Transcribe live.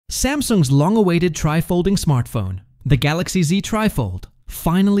Samsung's long-awaited tri-folding smartphone, the Galaxy Z TriFold,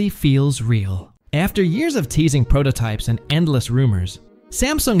 finally feels real. After years of teasing prototypes and endless rumors,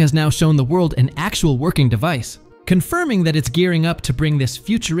 Samsung has now shown the world an actual working device, confirming that it's gearing up to bring this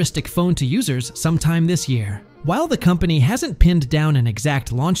futuristic phone to users sometime this year. While the company hasn't pinned down an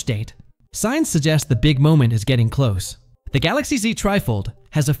exact launch date, signs suggest the big moment is getting close. The Galaxy Z TriFold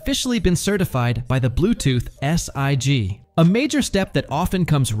has officially been certified by the Bluetooth SIG, a major step that often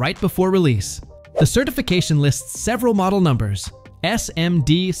comes right before release. The certification lists several model numbers: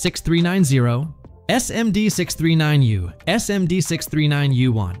 SMD6390, SMD639U,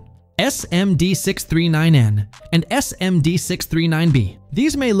 SMD639U1, SMD639N, and SMD639B.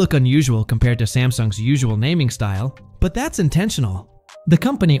 These may look unusual compared to Samsung's usual naming style, but that's intentional. The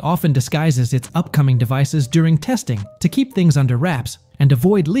company often disguises its upcoming devices during testing to keep things under wraps and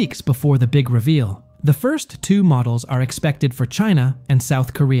avoid leaks before the big reveal. The first two models are expected for China and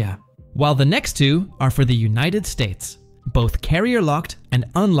South Korea, while the next two are for the United States, both carrier-locked and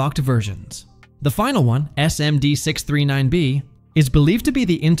unlocked versions. The final one, SMD639B, is believed to be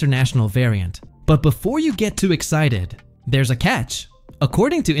the international variant. But before you get too excited, there's a catch.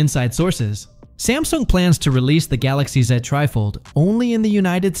 According to inside sources, Samsung plans to release the Galaxy Z TriFold only in the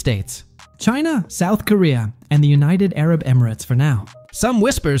United States, China, South Korea, and the United Arab Emirates for now. Some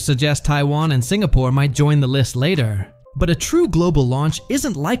whispers suggest Taiwan and Singapore might join the list later, but a true global launch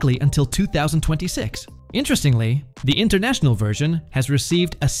isn't likely until 2026. Interestingly, the international version has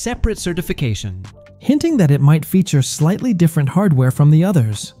received a separate certification, hinting that it might feature slightly different hardware from the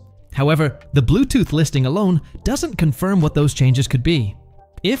others. However, the Bluetooth listing alone doesn't confirm what those changes could be,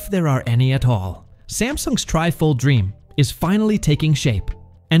 if there are any at all. Samsung's TriFold dream is finally taking shape,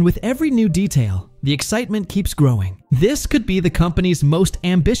 and with every new detail, the excitement keeps growing. This could be the company's most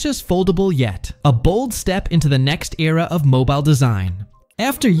ambitious foldable yet, a bold step into the next era of mobile design.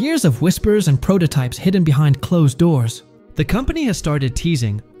 After years of whispers and prototypes hidden behind closed doors, the company has started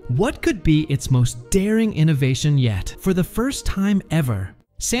teasing what could be its most daring innovation yet. For the first time ever,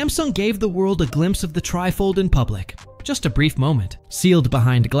 Samsung gave the world a glimpse of the TriFold in public. Just a brief moment, sealed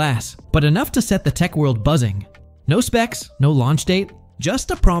behind glass, but enough to set the tech world buzzing. No specs, no launch date,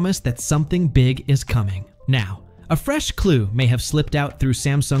 just a promise that something big is coming. Now, a fresh clue may have slipped out through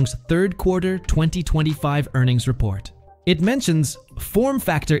Samsung's third quarter 2025 earnings report. It mentions form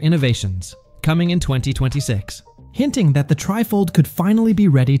factor innovations coming in 2026, hinting that the TriFold could finally be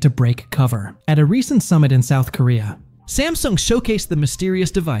ready to break cover. At a recent summit in South Korea, Samsung showcased the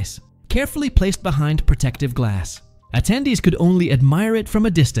mysterious device, carefully placed behind protective glass. Attendees could only admire it from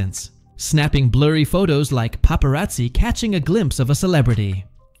a distance, snapping blurry photos like paparazzi catching a glimpse of a celebrity.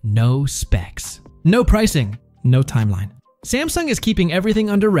 No specs, no pricing, no timeline. Samsung is keeping everything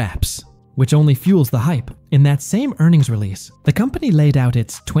under wraps, which only fuels the hype. In that same earnings release, the company laid out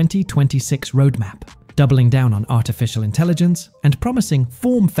its 2026 roadmap, doubling down on artificial intelligence and promising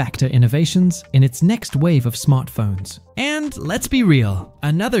form factor innovations in its next wave of smartphones. And let's be real,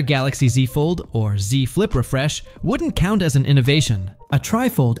 another Galaxy Z Fold or Z Flip refresh wouldn't count as an innovation. A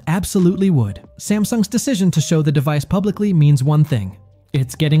TriFold absolutely would. Samsung's decision to show the device publicly means one thing: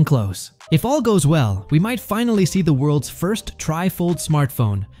 it's getting close. If all goes well, we might finally see the world's first TriFold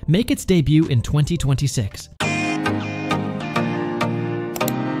smartphone make its debut in 2026.